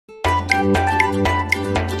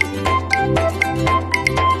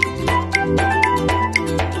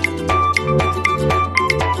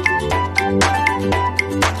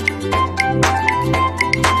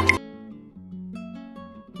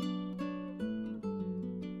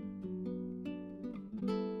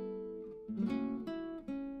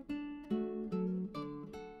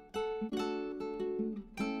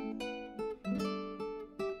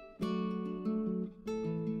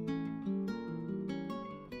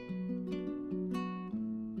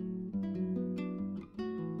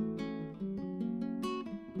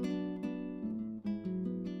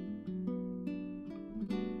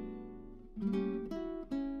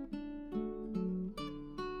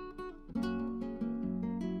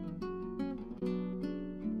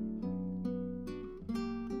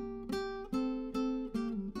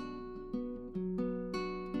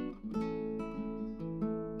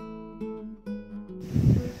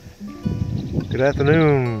Good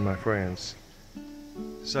afternoon, my friends.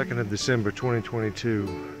 2nd of December 2022,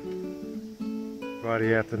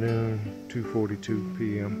 Friday afternoon, 2:42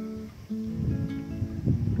 p.m.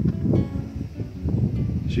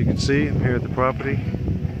 As you can see, I'm here at the property.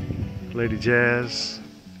 Lady Jazz,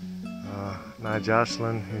 Nia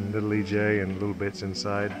Jocelyn, and little EJ, and little bits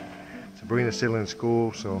inside. Sabrina's still in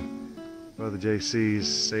school, so Brother JC's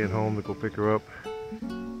staying home to go pick her up.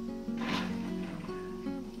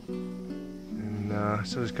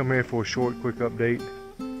 So just come here for a short, quick update.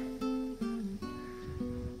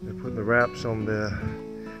 They're putting the wraps on the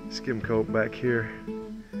skim coat back here. I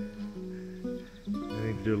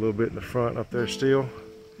need to do a little bit in the front up there still.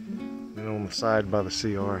 And on the side by the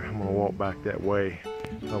CR, I'm going to walk back that way.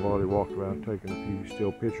 I've already walked around taking a few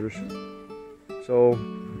still pictures. So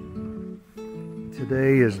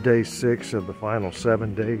today is day 6 of the final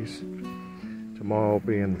 7 days. Tomorrow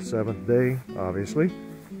being the 7th day, obviously.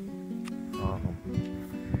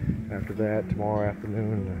 After that, tomorrow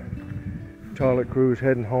afternoon, the Tarlac crew's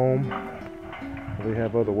heading home. We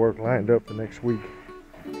have other work lined up for next week,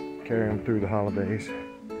 carrying them through the holidays,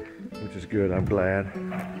 which is good. I'm glad.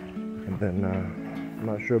 And then I'm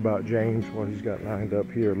not sure about James, what he's got lined up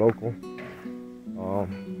here local.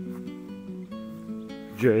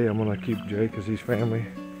 Jay, I'm gonna keep Jay because he's family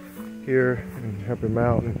here and help him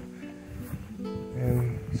out, and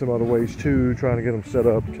some other ways too, trying to get him set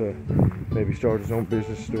up to maybe start his own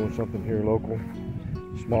business, doing something here local,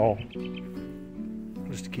 small,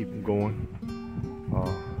 just to keep him going.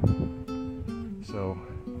 So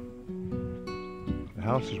the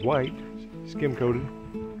house is white, skim coated.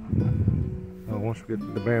 Once we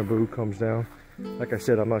get the bamboo comes down, like I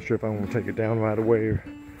said, I'm not sure if I want to take it down right away, or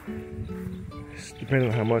depending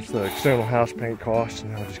on how much the external house paint costs,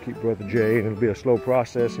 and I'll just keep Brother Jay, and it'll be a slow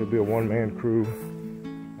process. It'll be a one-man crew.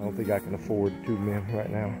 I don't think I can afford 2 men right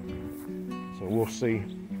now, so we'll see.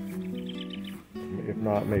 If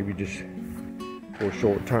not, maybe just for a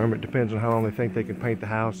short term. It depends on how long they think they can paint the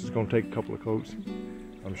house. It's going to take a couple of coats,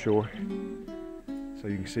 I'm sure. So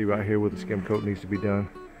you can see right here where the skim coat needs to be done.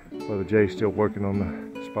 Brother Jay's still working on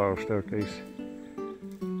the spiral staircase.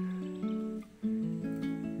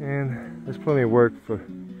 And there's plenty of work for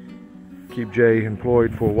keep Jay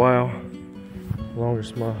employed for a while, as long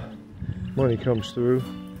as my money comes through.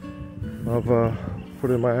 I've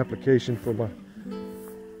put in my application for my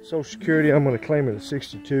Social Security. I'm going to claim it at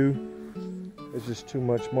 62. It's just too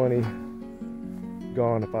much money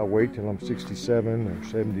gone if I wait till I'm 67 or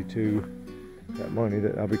 72. That money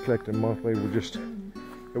that I'll be collecting monthly will just,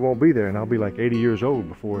 it won't be there, and I'll be like 80 years old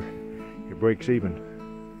before it breaks even,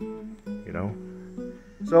 you know.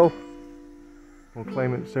 So we'll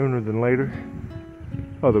claim it sooner than later.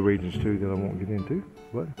 Other reasons too that I won't get into,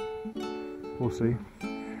 but we'll see.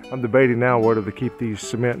 I'm debating now whether to keep these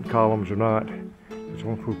cement columns or not. Because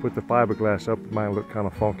once we put the fiberglass up, it might look kind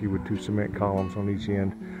of funky with 2 cement columns on each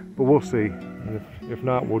end. But we'll see. And if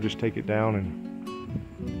not, we'll just take it down and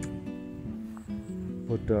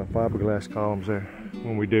put fiberglass columns there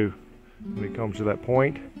when we do. When it comes to that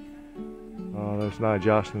point. There's Nia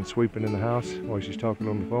Jocelyn sweeping in the house while she's talking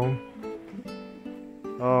on the phone.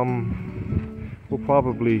 We'll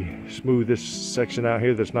probably smooth this section out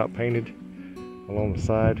here that's not painted along the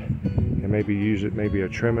side, and maybe use it, maybe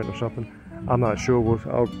trim it or something. I'm not sure.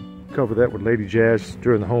 I'll cover that with Lady Jazz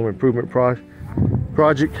during the home improvement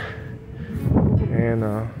project, and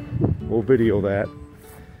we'll video that.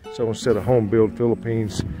 So instead of Home Build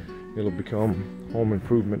Philippines, it'll become Home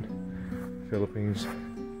Improvement Philippines,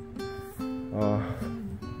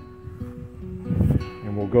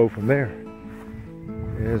 and we'll go from there,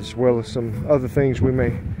 as well as some other things we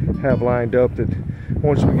may have lined up that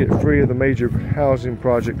once we get free of the major housing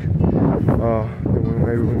project, then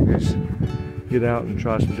maybe we can just get out and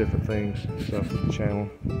try some different things and stuff with the channel.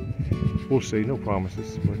 We'll see, no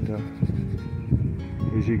promises, but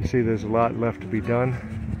as you can see, there's a lot left to be done,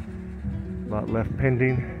 a lot left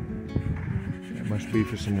pending. It must be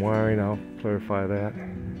for some wiring. I'll clarify that.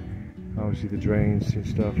 Obviously the drains and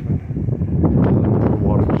stuff, and the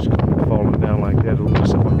water just falling down like that a little.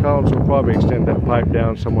 So my columns will probably extend that pipe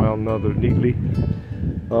down somewhere or another neatly.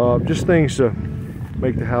 Just things to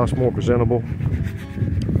make the house more presentable.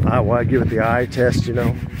 I give it the eye test, you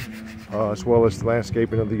know, as well as the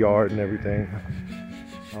landscaping of the yard and everything.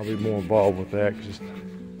 I'll be more involved with that because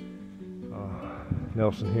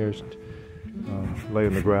Nelson here's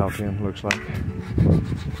laying the grout in, looks like.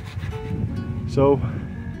 So,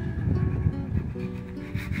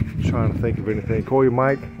 trying to think of anything. Kuya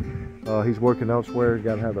Mike, he's working elsewhere.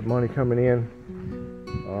 Got to have that money coming in.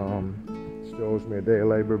 Still owes me a day of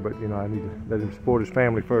labor, but you know, I need to let him support his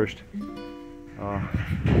family first.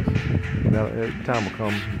 Now, time will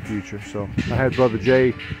come in the future. So I had Brother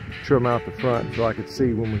Jay trim out the front so I could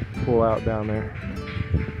see when we pull out down there.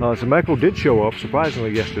 Some echo did show up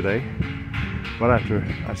surprisingly yesterday, right after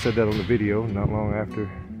I said that on the video. Not long after,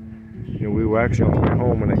 you know, we were actually on the way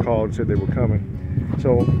home when they called and said they were coming.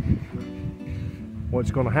 So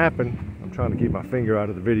what's going to happen? I'm trying to keep my finger out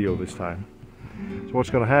of the video this time. So what's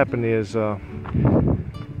going to happen is the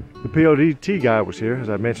PODT guy was here, as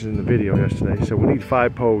I mentioned in the video yesterday. So we need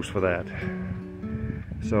 5 poles for that.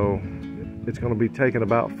 So it's going to be taking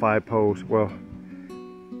about 5 poles. Well,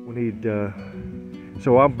 we need.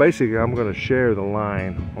 So I'm going to share the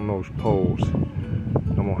line on those poles.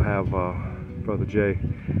 I'm going to have Brother Jay.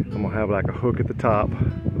 I'm going to have like a hook at the top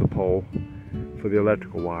of the pole for the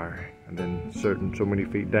electrical wire, and then so many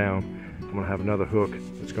feet down, I'm going to have another hook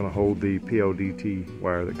that's going to hold the PODT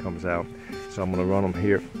wire that comes out. So I'm going to run them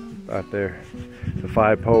here, right there, the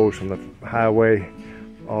 5 poles from the highway,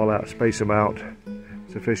 all out, space them out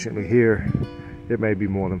sufficiently here. It may be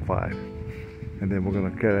more than 5, and then we're going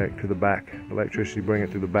to connect to the back, electricity, bring it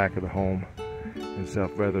to the back of the home and stuff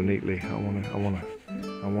rather neatly. I want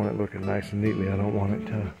it looking nice and neatly. I don't want it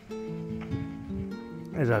to,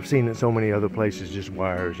 as I've seen in so many other places, just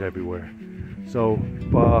wires everywhere. So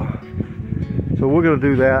we're gonna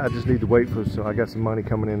do that. I just need to wait so I got some money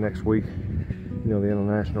coming in next week, you know, the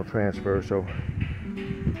international transfer. So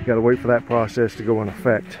got to wait for that process to go in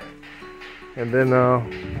effect, and then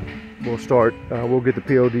we'll start. We'll get the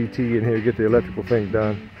PODT in here, get the electrical thing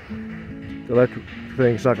done. The electric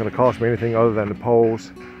thing's not going to cost me anything other than the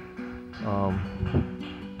poles, and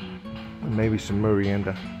maybe some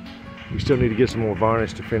Murienda. We still need to get some more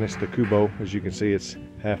varnish to finish the Kubo. As you can see, it's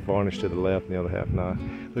half varnish to the left and the other half not.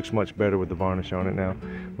 Looks much better with the varnish on it now.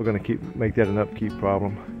 We're going to make that an upkeep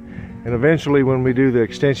problem. And eventually when we do the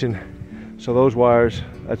extension, so those wires,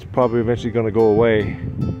 that's probably eventually going to go away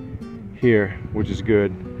here, which is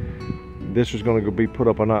good. This is going to be put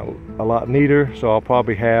up a lot neater, so I'll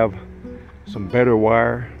probably have some better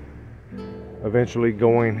wire eventually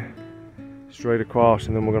going straight across,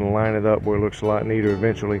 and then we're going to line it up where it looks a lot neater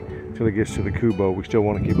eventually until it gets to the Kubo. We still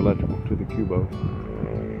want to keep electrical to the Kubo.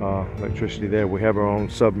 Electricity there. We have our own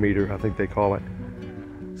sub meter, I think they call it.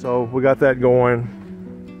 So we got that going,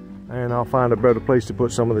 and I'll find a better place to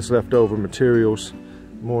put some of this leftover materials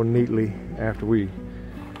more neatly after we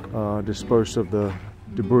disperse of the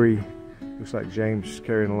debris. Looks like James is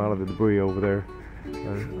carrying a lot of the debris over there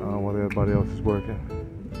while everybody else is working.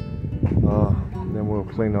 Then we'll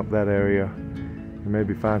clean up that area and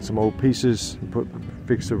maybe find some old pieces and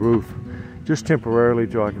fix the roof just temporarily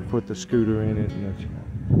till I can put the scooter in it, and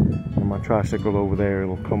my tricycle over there.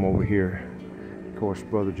 It'll come over here. Of course,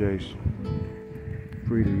 Brother Jay's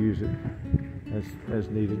free to use it as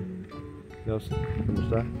needed. Nelson, ¿cómo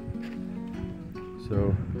está?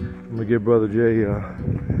 So I'm gonna give Brother Jay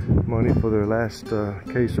money for their last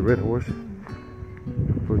case of Red Horse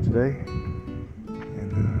for today,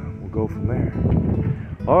 and we'll go from there.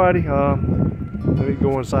 Alrighty, let me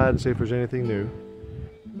go inside and see if there's anything new.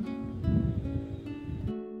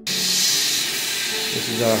 This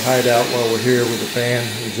is our hideout while we're here with the fan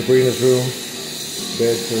in Sabrina's room.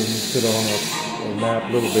 Bed to sit on or nap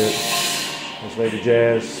a little bit. There's Lady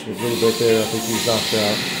Jazz with a little bit there. I think he's knocked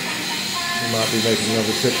out. He might be making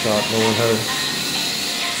another tip top, knowing her.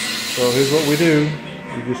 So here's what we do.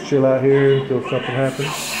 We just chill out here until something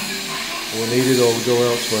happens. We'll need it or we'll go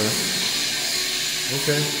elsewhere.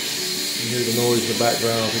 Okay. You hear the noise in the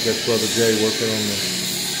background. I think that's Brother Jay working on the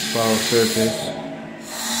spiral staircase.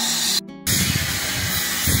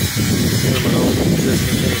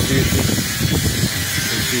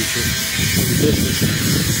 In the distance,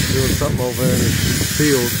 doing something over there in the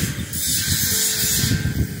field.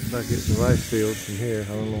 I get some rice fields from here.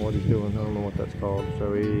 I don't know what he's doing. I don't know what that's called.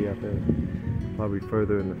 So he out there, probably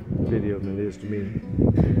further in the video than it is to me.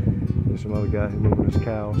 There's some other guy moving his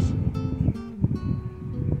cows.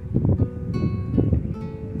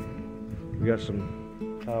 We got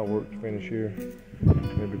some tile work to finish here.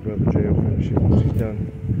 Maybe Brother Jay will finish it once he's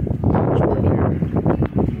done his work here.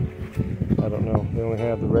 I don't know. They only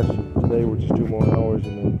have the rest of today, which is 2 more hours,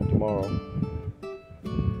 and then tomorrow.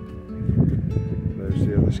 There's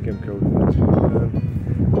the other skim coat that's done,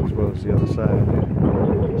 as well as the other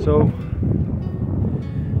side. So,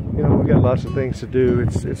 you know, we got lots of things to do.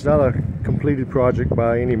 It's not a completed project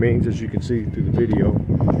by any means, as you can see through the video.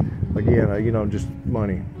 Again, you know, just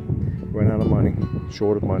money. Ran out of money,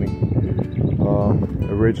 short of money.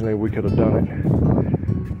 Originally we could have done it.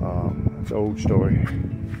 It's an old story.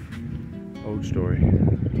 Old story.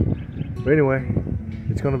 But anyway,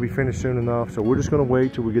 it's going to be finished soon enough, so we're just going to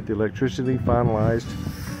wait till we get the electricity finalized,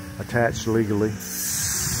 attached legally,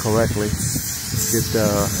 correctly, get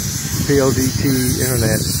PLDT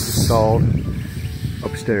internet installed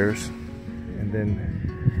upstairs, and then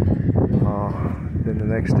the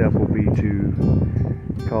next step will be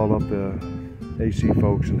to call up the AC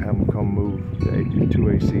folks and have them come move the 2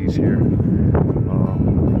 ACs here.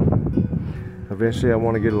 Eventually I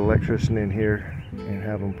want to get an electrician in here and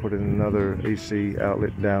have them put in another AC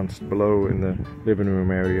outlet down below in the living room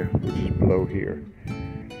area, which is below here.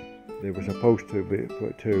 They were supposed to be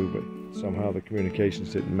put 2, but somehow the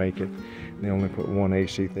communications didn't make it. They only put 1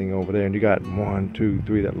 AC thing over there, and you got 1, 2,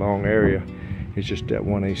 3, that long area. It's just that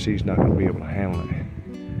 1 AC is not going to be able to handle it.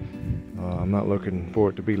 I'm not looking for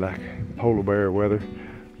it to be like polar bear weather,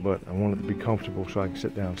 but I want it to be comfortable so I can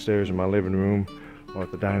sit downstairs in my living room or at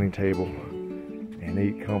the dining table and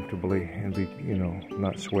eat comfortably and be, you know,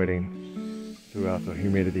 not sweating throughout the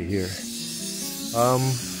humidity here. If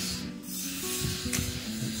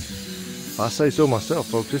I say so myself,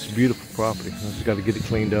 folks, this is a beautiful property. I just got to get it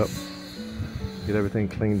cleaned up, get everything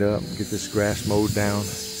cleaned up, get this grass mowed down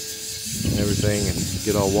and everything, and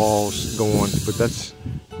get our walls going. But that's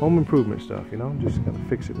home improvement stuff, you know, just gotta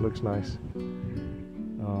fix it. It looks nice.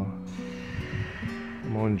 I'm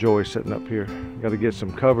gonna enjoy sitting up here. Gotta get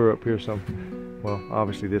some cover up here, well,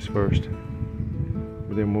 obviously this first,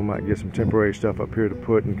 but then we might get some temporary stuff up here to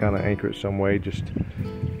put and kind of anchor it some way, just,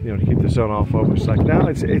 you know, to keep the sun off of us. Like now,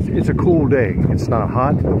 it's a cool day. It's not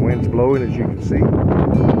hot. The wind's blowing, as you can see.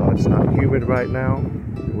 It's not humid right now.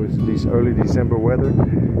 With these early December weather,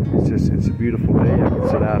 it's a beautiful day. I can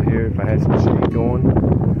sit out here if I had some shade going,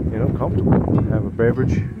 you know, comfortable. Have a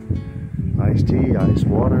beverage, iced tea, iced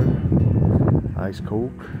water, iced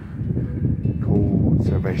Coke, cold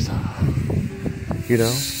cerveza, you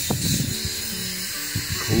know,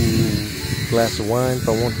 cool glass of wine if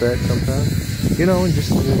I want that sometime, you know, and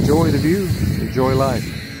just enjoy the view, enjoy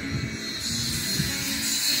life.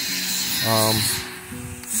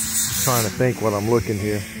 Trying to think what I'm looking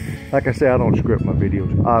here. Like I say, I don't script my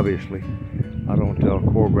videos, obviously. I don't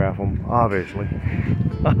choreograph them, obviously.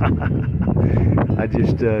 I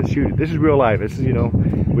just shoot it. This is real life. This is, you know,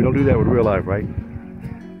 we don't do that with real life, right?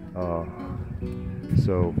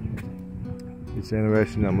 So it's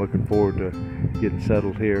interesting. I'm looking forward to getting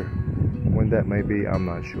settled here. When that may be, I'm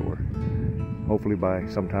not sure. Hopefully by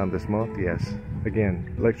sometime this month, yes.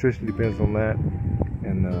 Again, electricity depends on that,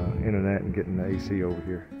 and internet and getting the AC over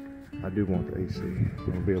here. I do want the AC.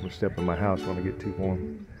 I'll be able to step in my house when I get too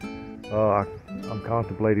warm. I'm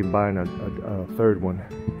contemplating buying a third one.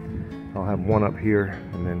 I'll have one up here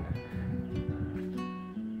and then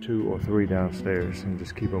 2 or 3 downstairs, and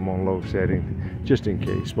just keep them on low setting just in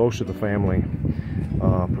case. Most of the family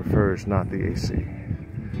prefers not the AC.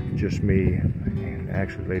 Just me, and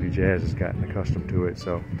actually Lady Jazz has gotten accustomed to it,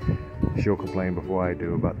 so she'll complain before I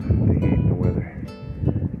do about the heat and the weather.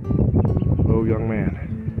 Oh, young man.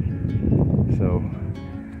 So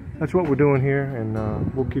that's what we're doing here, and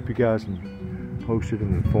we'll keep you guys posted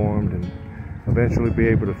and informed, and eventually be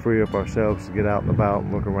able to free up ourselves to get out and about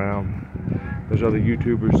and look around. There's other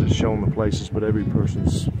YouTubers that show the places, but every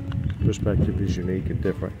person's perspective is unique and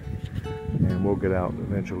different, and we'll get out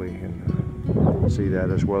eventually and see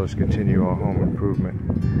that, as well as continue our home improvement,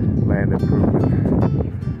 land improvement,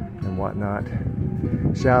 and whatnot.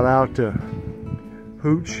 Shout out to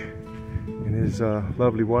Hooch and his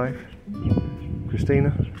lovely wife,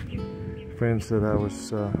 Christina, friends that I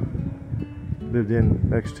was lived in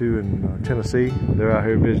next to in Tennessee. They're out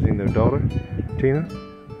here visiting their daughter, Tina,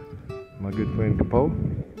 my good friend Capo.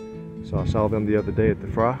 So I saw them the other day at the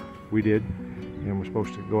fry. We did, and we're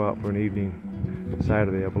supposed to go out for an evening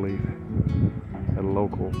Saturday, I believe, at a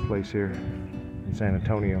local place here in San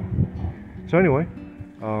Antonio. So anyway,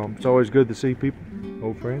 it's always good to see people.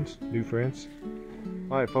 old friends, new friends.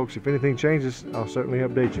 All right, folks, if anything changes, I'll certainly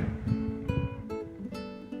update you.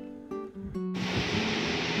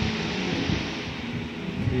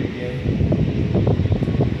 Me again,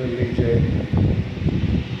 little EJ,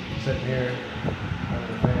 sitting here under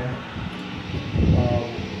the fan.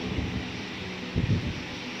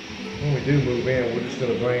 When we do move in, we're just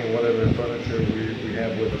going to bring whatever furniture we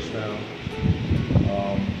have with us now.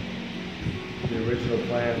 The original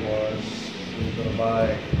plan was we were going to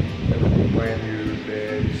buy everything brand new,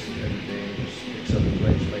 beds, everything, just fix up the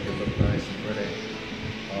place, make it look nice and pretty.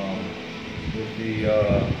 With the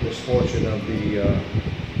misfortune of the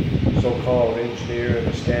so-called engineer and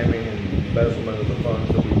the scamming and embezzlement of the funds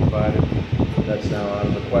that we provided, that's now out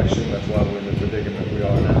of the question. That's why we're in the predicament we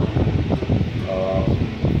are now.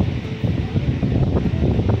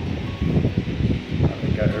 I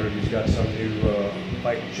think I heard he's got some new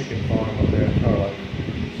fighting chicken farm up there in Tarlac,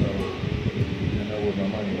 so I know where my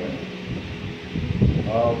money went.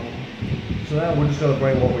 So now we're just going to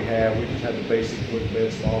bring what we have. We just have the basic wooden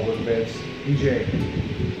beds, small wooden beds. EJ,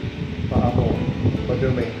 paapon,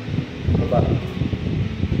 madumi, baba.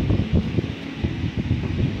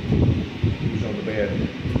 He was on the bed,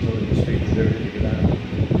 so that his feet were dirty to get out.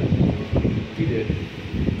 He did.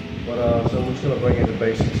 But so we're just going to bring in the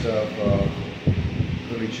basic stuff,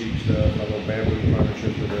 really cheap stuff, a little bamboo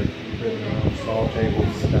furniture for the living room, small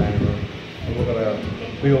tables for the dining room. And we're going to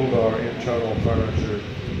build our internal furniture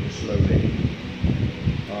slowly.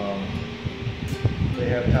 They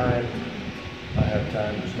have time. I have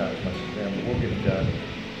time, just not as much as them, but we'll get it done.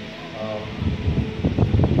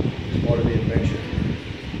 It's part of the adventure.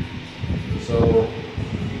 So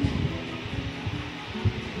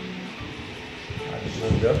I just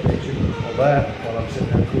wanted to update you on that while I'm sitting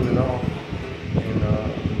there cooling off and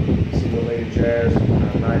see what Lady Jazz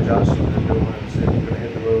and Nia Jocelyn are doing and see if we're going to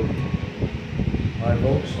hit the road. All right,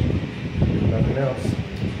 folks, if nothing else,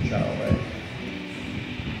 ciao, man.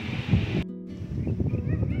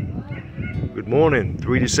 Good morning,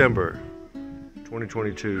 3 December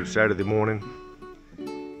 2022, Saturday morning,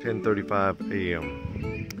 10:35 a.m.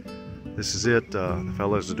 This is it. The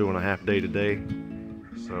fellas are doing a half day today,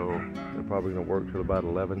 so they're probably going to work till about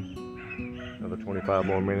 11. Another 25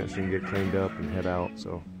 more minutes and get cleaned up and head out.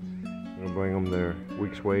 So I'm going to bring them their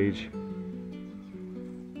week's wage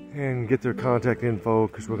and get their contact info,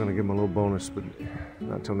 because we're going to give them a little bonus, but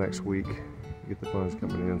not until next week. Get the funds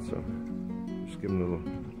coming in, so just give them a little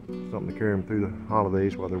something to carry them through the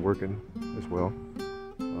holidays while they're working as well.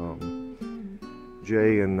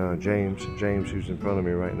 Jay and James, who's in front of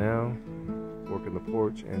me right now, working the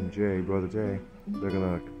porch, and Jay, brother Jay, they're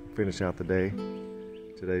gonna finish out the day,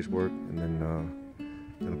 today's work, and then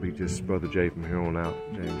it'll be just brother Jay from here on out.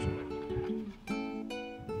 James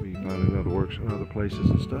will be finding other works in other places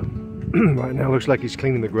and stuff. Right now, looks like he's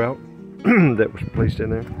cleaning the grout that was placed in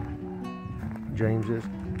there. James is.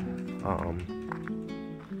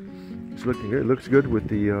 It's looking good. It looks good with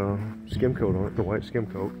the skim coat on it, the white skim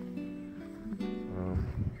coat.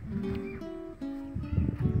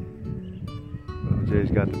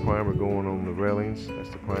 Jay's got the primer going on the railings. That's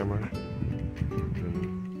the primer.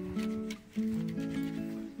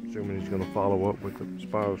 And assuming he's going to follow up with the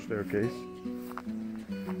spiral staircase.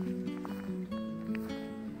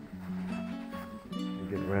 And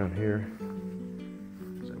get around here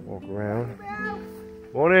as I walk around.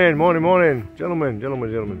 Morning, morning, morning, gentlemen.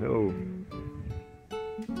 Hello.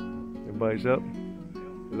 Everybody's up.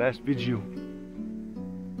 Last video.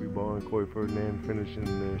 Rebar and Kuya Ferdinand finishing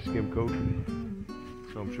the skim coat.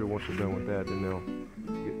 So I'm sure once we're done with that, then they'll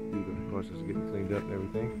do the process of getting cleaned up and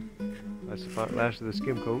everything. That's the last of the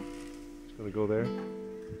skim coat. It's gonna go there.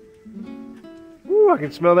 Ooh, I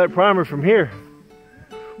can smell that primer from here.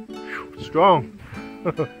 Strong.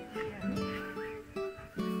 The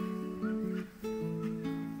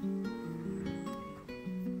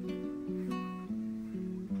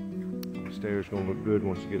stairs gonna look good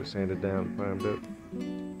once you get it sanded down and primed up.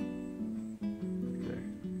 Okay.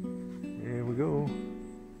 There we go.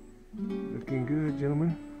 Looking good,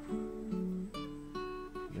 gentlemen.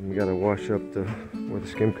 And we gotta wash up where the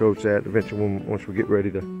skim coat's at. Eventually, once we get ready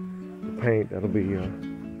to paint, that'll be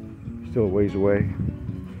still a ways away.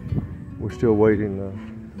 We're still waiting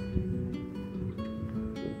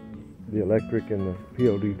the electric and the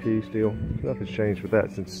PLDT still. Nothing's changed with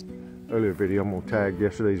that since earlier video. I'm gonna tag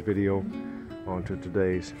yesterday's video onto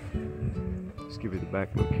today's. Let's give you the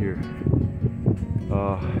back look here.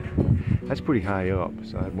 That's pretty high up,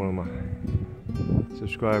 so I had one of my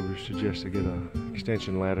subscribers suggest I get an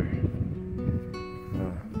extension ladder.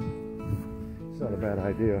 It's not a bad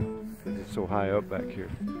idea because it's so high up back here,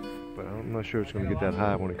 but I'm not sure it's going to get that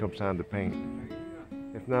high when it comes time to paint.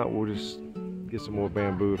 If not, we'll just get some more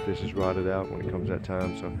bamboo if this is rotted out when it comes that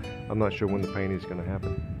time. So I'm not sure when the painting is going to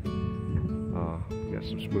happen. Got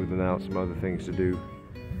some smoothing out, some other things to do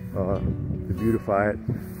to beautify it.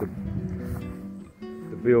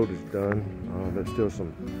 The build is done. There's still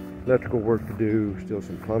some electrical work to do, still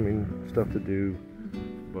some plumbing stuff to do,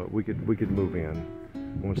 but we could move in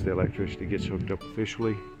once the electricity gets hooked up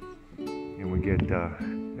officially and we get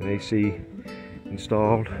an AC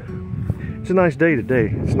installed. It's a nice day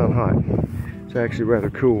today. It's not hot. It's actually rather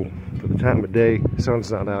cool for the time of day. The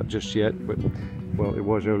sun's not out just yet, but well, it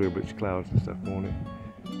was earlier, but it's clouds and stuff on it.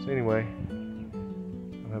 So anyway,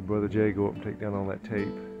 I'll have Brother Jay go up and take down all that tape.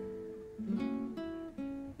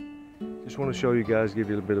 Just want to show you guys, give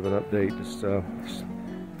you a bit of an update. This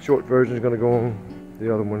short version is going to go on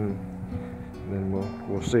the other one, and then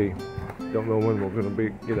we'll see. Don't know when we're going to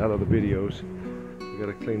get out of the videos. We got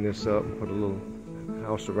to clean this up and put a little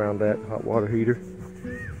house around that hot water heater.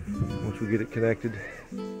 Once we get it connected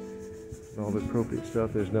and all the appropriate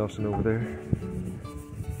stuff, there's Nelson over there.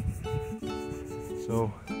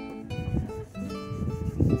 So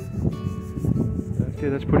okay,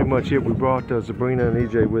 that's pretty much it. We brought Sabrina and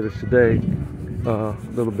EJ with us today. A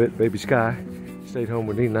little bit, baby Sky stayed home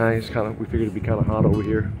with Nina. We figured it'd be kind of hot over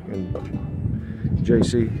here in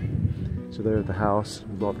JC, so they're at the house.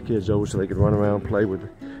 We brought the kids over so they could run around and play with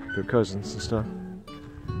their cousins and stuff.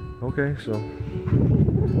 Okay, so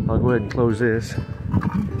I'll go ahead and close this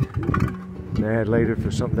and add later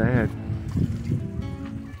for something to add.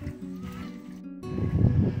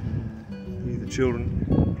 The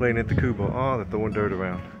children playing at the Kuba. Oh, they're throwing dirt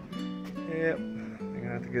around. Yep, they're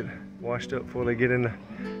gonna have to get washed up before they get in the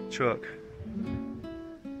truck.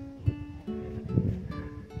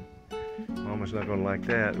 Mama's not gonna like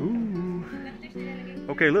that. Ooh.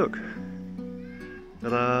 Okay, look.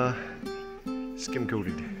 Ta-da! Skim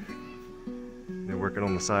coated. They're working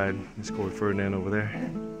on the side. It's Kuya Ferdinand over there.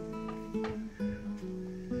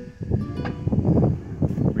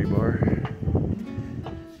 Rebar.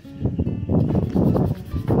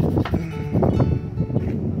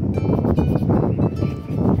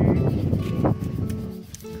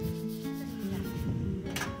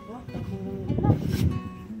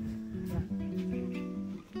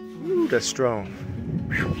 Ooh, that's strong.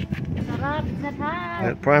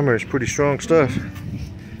 That primer is pretty strong stuff.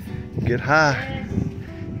 Get high.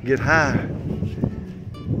 Get high.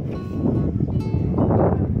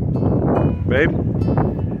 Babe?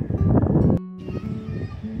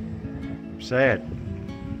 Sad.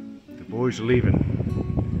 The boys are leaving.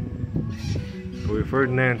 Kuya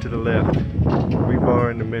Ferdinand to the left. Rebar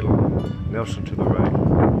in the middle. Nelson to the right.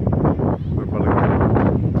 Where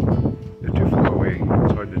Tarlac? They're too far away.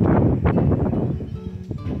 It's hard to tell.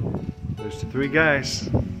 There's the three guys.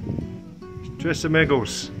 Tres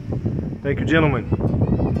amigos. Thank you, gentlemen.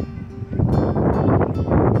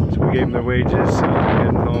 So we gave them their wages,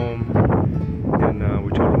 heading home, and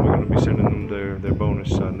we told them we're going to be sending them their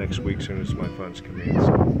bonus next week as soon as my funds come in.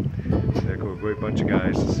 So they're a great bunch of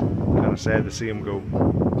guys. It's kind of sad to see them go.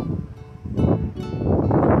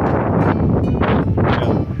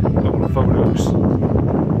 Yeah, a couple of photos.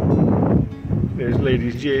 There's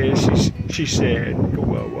Lady J. She's sad.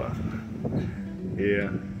 Kawawa.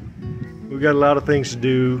 Yeah. We got a lot of things to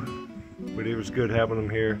do, but it was good having them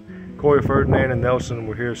here. Kuya Ferdinand and Nelson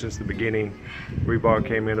were here since the beginning. Rebar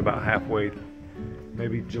came in about halfway,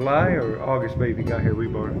 maybe July or August, baby got here.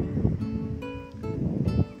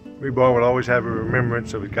 Rebar would always have a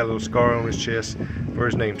remembrance of, he's got a little scar on his chest for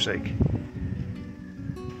his namesake.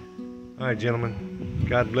 All right, gentlemen,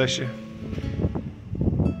 God bless you.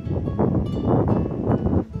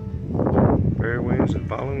 Fair winds and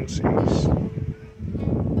following seas.